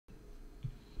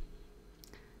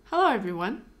Hello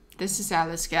everyone, this is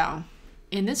Alice Gao.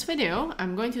 In this video,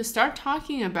 I'm going to start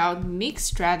talking about mixed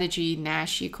strategy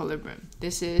Nash equilibrium.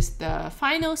 This is the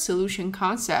final solution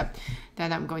concept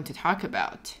that I'm going to talk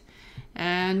about.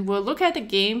 And we'll look at a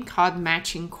game called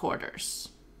matching quarters.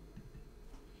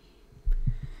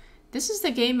 This is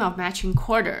the game of matching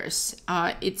quarters.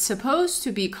 It's supposed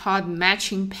to be called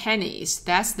matching pennies.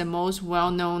 That's the most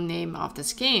well-known name of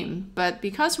this game. But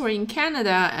because we're in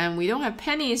Canada and we don't have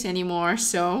pennies anymore,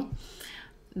 so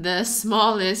the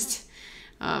smallest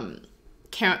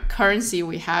currency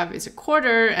we have is a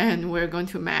quarter, and we're going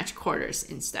to match quarters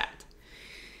instead.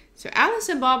 So Alice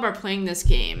and Bob are playing this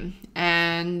game,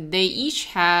 and they each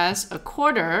has a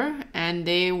quarter, and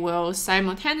they will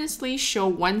simultaneously show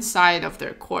one side of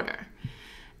their quarter.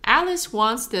 Alice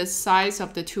wants the size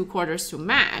of the two quarters to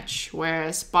match,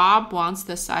 whereas Bob wants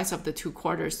the size of the two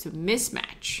quarters to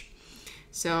mismatch.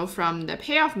 So from the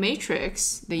payoff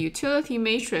matrix, the utility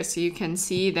matrix, you can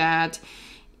see that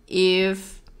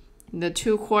if the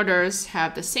two quarters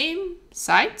have the same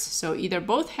sides, so either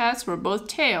both heads or both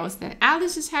tails, then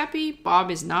Alice is happy,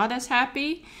 Bob is not as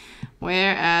happy.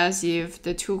 Whereas if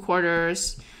the two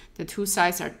quarters, the two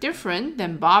sides are different,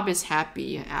 then Bob is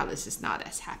happy and Alice is not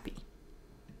as happy.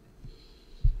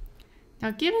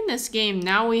 Now, given this game,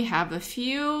 now we have a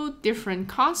few different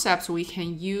concepts we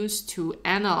can use to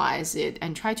analyze it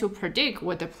and try to predict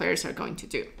what the players are going to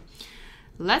do.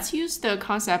 Let's use the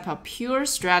concept of pure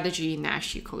strategy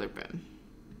Nash equilibrium.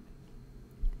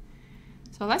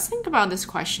 So let's think about this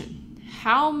question.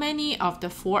 How many of the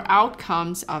four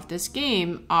outcomes of this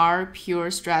game are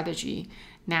pure strategy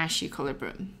Nash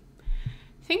equilibrium?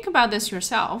 Think about this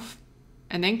yourself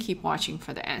and then keep watching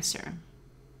for the answer.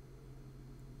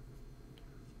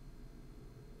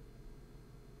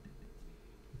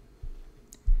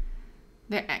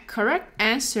 The correct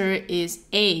answer is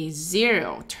A,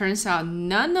 0. Turns out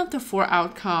none of the four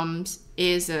outcomes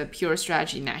is a pure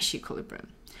strategy Nash equilibrium.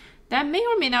 That may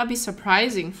or may not be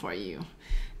surprising for you.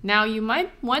 Now, you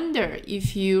might wonder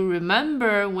if you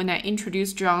remember when I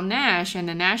introduced John Nash and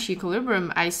the Nash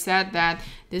equilibrium, I said that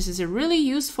this is a really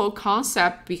useful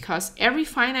concept because every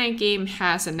finite game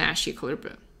has a Nash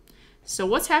equilibrium. So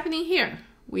what's happening here?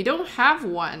 We don't have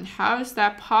one. How is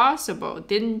that possible?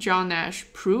 Didn't John Nash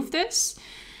prove this?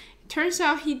 It turns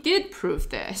out he did prove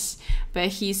this,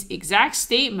 but his exact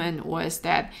statement was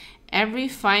that every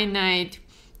finite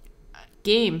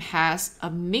game has a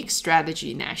mixed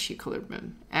strategy Nash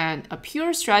equilibrium, and a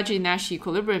pure strategy Nash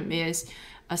equilibrium is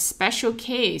a special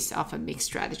case of a mixed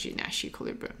strategy Nash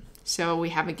equilibrium. So we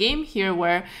have a game here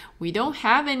where we don't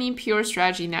have any pure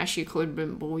strategy Nash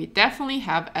equilibrium, but we definitely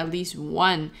have at least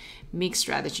one mixed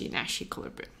strategy Nash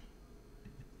equilibrium.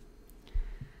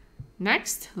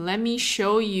 Next, let me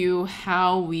show you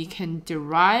how we can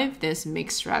derive this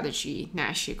mixed strategy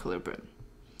Nash equilibrium.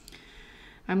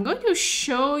 I'm going to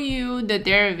show you the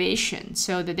derivation.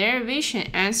 So the derivation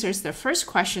answers the first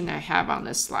question I have on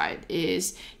the slide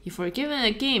is, if we're given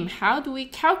a game, how do we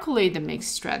calculate the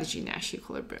mixed strategy Nash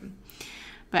equilibrium?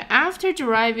 But after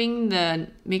deriving the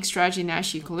mixed strategy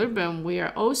Nash equilibrium, we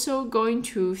are also going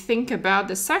to think about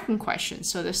the second question.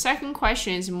 So the second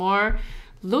question is more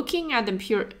looking at the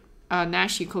pure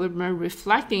Nash equilibrium,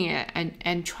 reflecting it,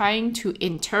 and trying to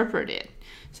interpret it.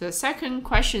 So the second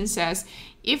question says,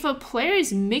 if a player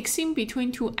is mixing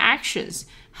between two actions,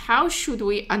 how should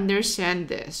we understand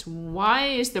this? Why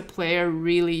is the player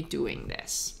really doing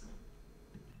this?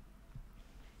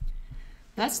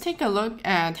 Let's take a look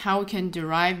at how we can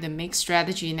derive the mixed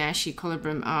strategy Nash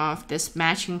equilibrium of this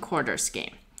matching quarters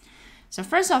game. So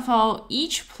first of all,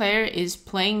 each player is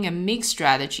playing a mixed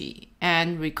strategy,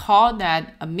 and recall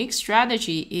that a mixed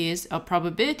strategy is a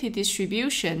probability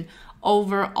distribution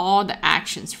over all the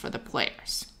actions for the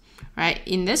players, right?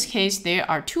 In this case, there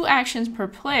are two actions per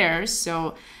player,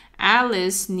 so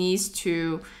Alice needs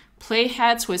to play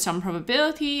heads with some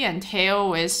probability and tail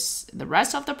with the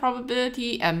rest of the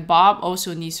probability, and Bob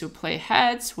also needs to play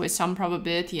heads with some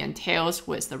probability and tails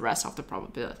with the rest of the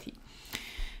probability.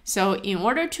 So in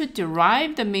order to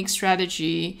derive the mixed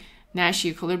strategy Nash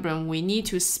equilibrium, we need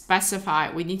to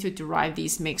derive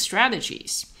these mixed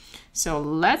strategies. So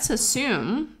let's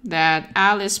assume that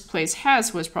Alice plays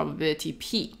heads with probability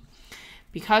P.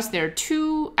 Because there are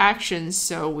two actions,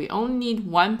 so we only need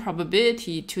one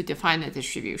probability to define the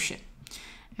distribution.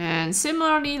 And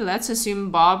similarly, let's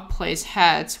assume Bob plays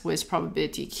heads with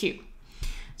probability Q.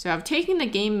 So I've taken the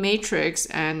game matrix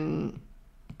and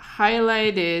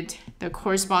highlighted the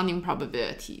corresponding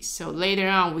probabilities. So later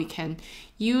on, we can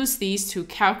use these to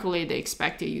calculate the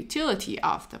expected utility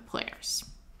of the players.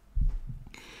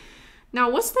 Now,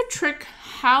 what's the trick?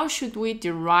 How should we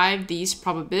derive these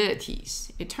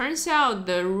probabilities? It turns out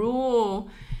the rule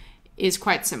is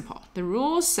quite simple. The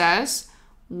rule says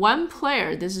one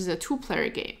player, this is a two-player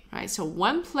game, right? So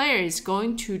one player is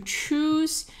going to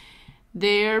choose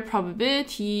their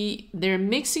probability, their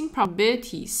mixing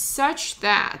probability such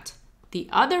that the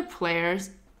other player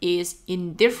is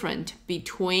indifferent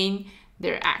between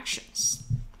their actions.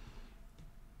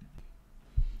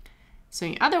 So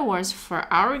in other words, for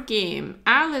our game,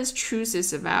 Alice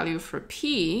chooses a value for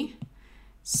P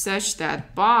such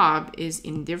that Bob is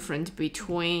indifferent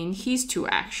between his two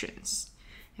actions.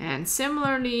 And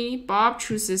similarly, Bob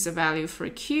chooses a value for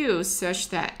Q such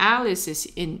that Alice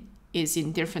is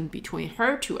indifferent between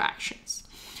her two actions.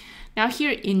 Now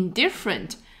here,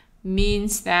 indifferent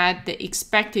means that the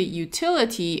expected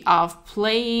utility of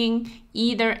playing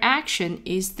either action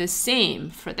is the same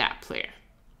for that player.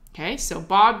 Okay, so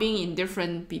Bob being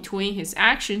indifferent between his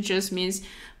actions just means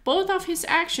both of his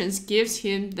actions gives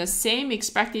him the same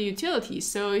expected utility,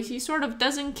 so he sort of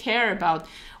doesn't care about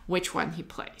which one he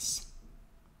plays.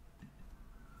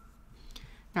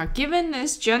 Now, given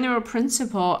this general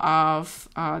principle of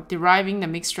deriving the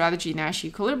mixed strategy Nash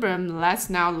equilibrium, let's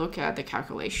now look at the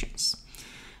calculations.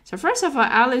 So first of all,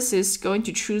 Alice is going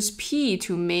to choose P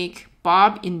to make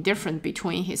Bob indifferent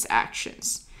between his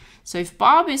actions. So if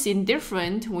Bob is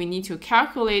indifferent, we need to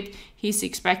calculate his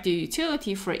expected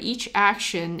utility for each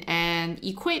action and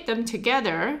equate them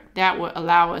together. That will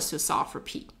allow us to solve for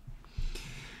P.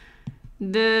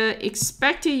 The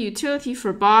expected utility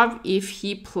for Bob if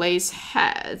he plays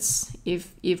heads.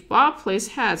 If Bob plays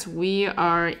heads, we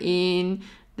are in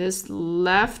this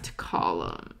left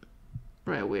column.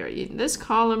 Right, we are in this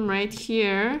column right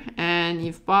here. And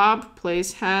if Bob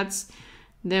plays heads,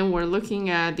 then we're looking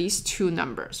at these two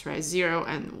numbers, right? 0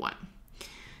 and 1.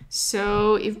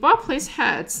 So if Bob plays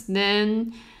heads,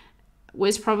 then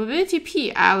with probability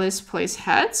P, Alice plays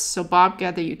heads. So Bob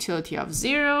gets the utility of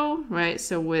 0, right?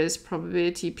 So with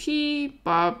probability P,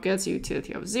 Bob gets a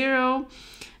utility of 0.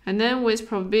 And then with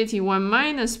probability 1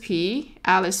 minus P,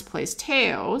 Alice plays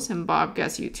tails and Bob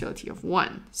gets a utility of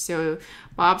 1. So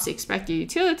Bob's expected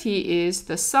utility is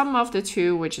the sum of the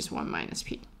two, which is 1 minus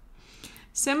P.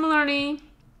 Similarly,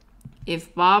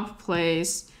 if Bob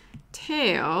plays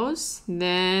tails,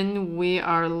 then we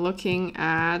are looking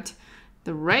at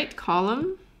the right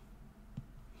column.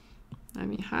 Let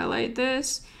me highlight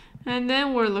this. And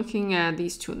then we're looking at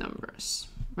these two numbers,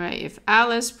 right? If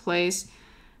Alice plays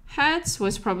heads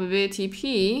with probability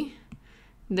P,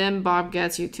 then Bob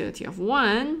gets utility of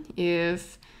 1.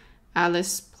 If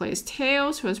Alice plays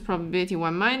tails with probability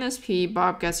 1 minus P,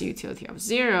 Bob gets a utility of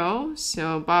 0.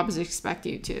 So Bob's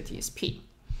expected utility is P.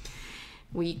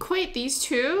 We equate these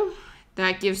two.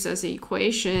 That gives us an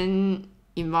equation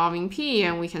involving P,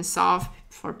 and we can solve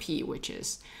for P, which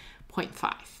is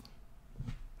 0.5.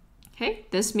 Okay,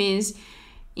 this means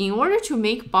in order to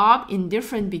make Bob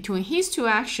indifferent between his two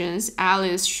actions,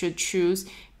 Alice should choose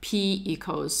P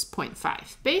equals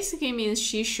 0.5. Basically means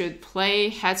she should play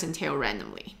heads and tail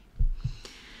randomly.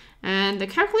 And the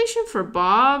calculation for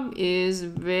Bob is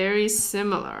very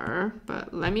similar,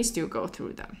 but let me still go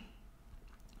through them.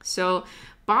 So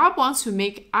Bob wants to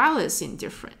make Alice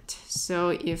indifferent.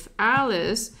 So if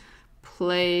Alice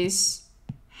plays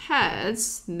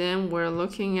heads, then we're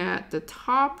looking at the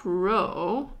top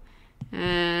row.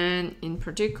 And in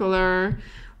particular,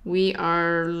 we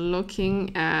are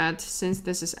looking at, since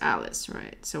this is Alice,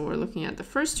 right? So we're looking at the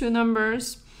first two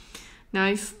numbers. Now,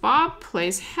 if Bob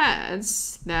plays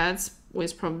heads, that's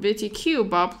with probability Q,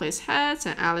 Bob plays heads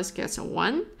and Alice gets a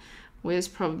 1.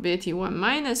 With probability 1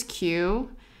 minus Q,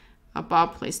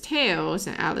 Bob plays tails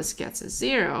and Alice gets a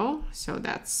 0. So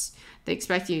that's the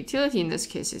expected utility in this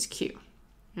case is Q.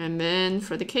 And then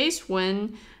for the case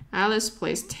when Alice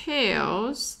plays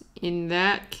tails, in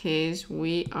that case,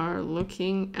 we are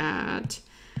looking at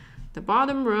the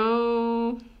bottom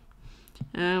row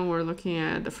and we're looking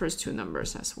at the first two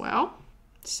numbers as well.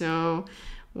 So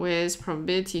with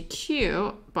probability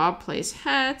Q, Bob plays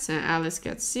heads and Alice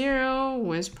gets 0.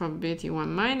 With probability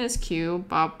 1 minus Q,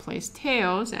 Bob plays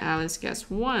tails and Alice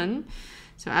gets 1.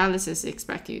 So Alice's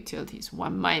expected utility is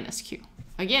 1 minus Q.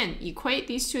 Again, equate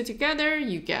these two together,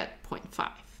 you get 0.5.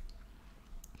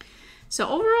 So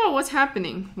overall, what's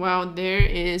happening? Well, there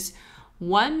is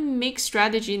one mixed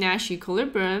strategy Nash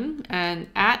equilibrium, and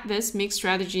at this mixed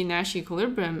strategy Nash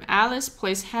equilibrium, Alice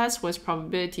plays heads with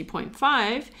probability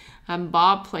 0.5, and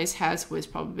Bob plays heads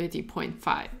with probability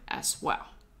 0.5 as well.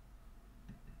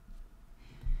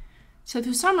 So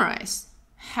to summarize,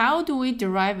 how do we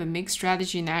derive a mixed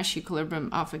strategy Nash equilibrium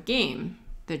of a game?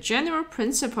 The general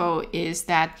principle is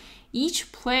that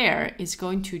each player is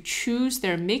going to choose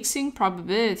their mixing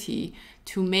probability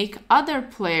to make other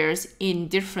players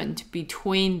indifferent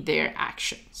between their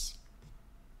actions.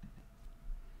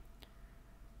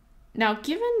 Now,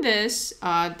 given this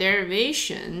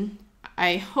derivation,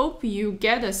 I hope you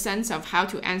get a sense of how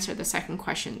to answer the second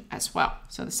question as well.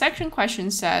 So the second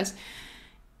question says,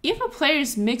 if a player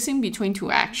is mixing between two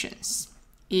actions,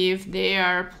 if they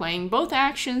are playing both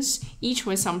actions, each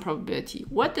with some probability,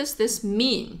 what does this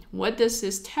mean? What does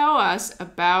this tell us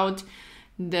about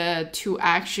the two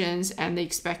actions and the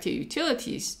expected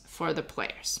utilities for the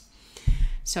players?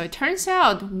 So it turns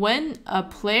out when a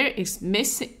player is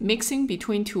mixing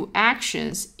between two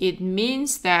actions, it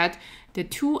means that the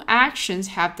two actions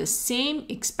have the same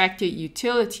expected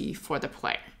utility for the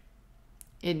player.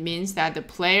 It means that the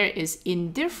player is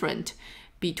indifferent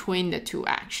between the two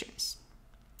actions.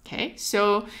 Okay,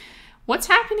 so what's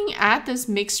happening at this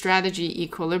mixed strategy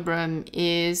equilibrium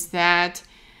is that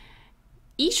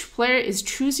each player is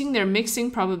choosing their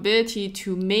mixing probability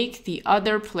to make the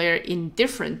other player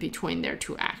indifferent between their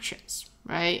two actions,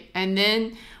 right? And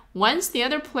then once the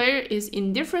other player is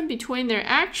indifferent between their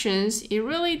actions, it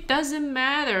really doesn't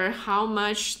matter how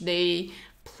much they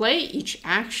play each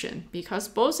action because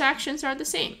both actions are the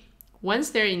same. Once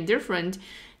they're indifferent,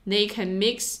 they can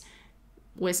mix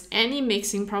with any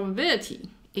mixing probability,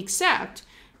 except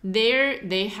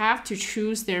they have to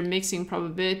choose their mixing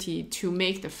probability to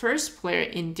make the first player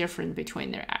indifferent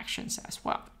between their actions as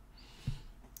well.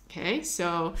 Okay,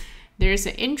 so there's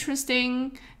an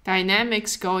interesting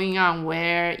dynamics going on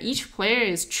where each player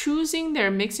is choosing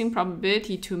their mixing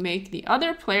probability to make the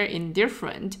other player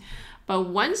indifferent. But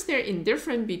once they're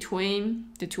indifferent between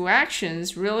the two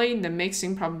actions, really the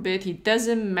mixing probability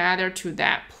doesn't matter to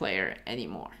that player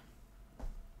anymore.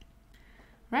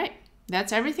 Right,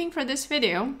 that's everything for this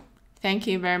video. Thank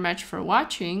you very much for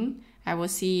watching. I will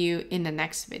see you in the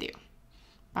next video.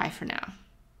 Bye for now.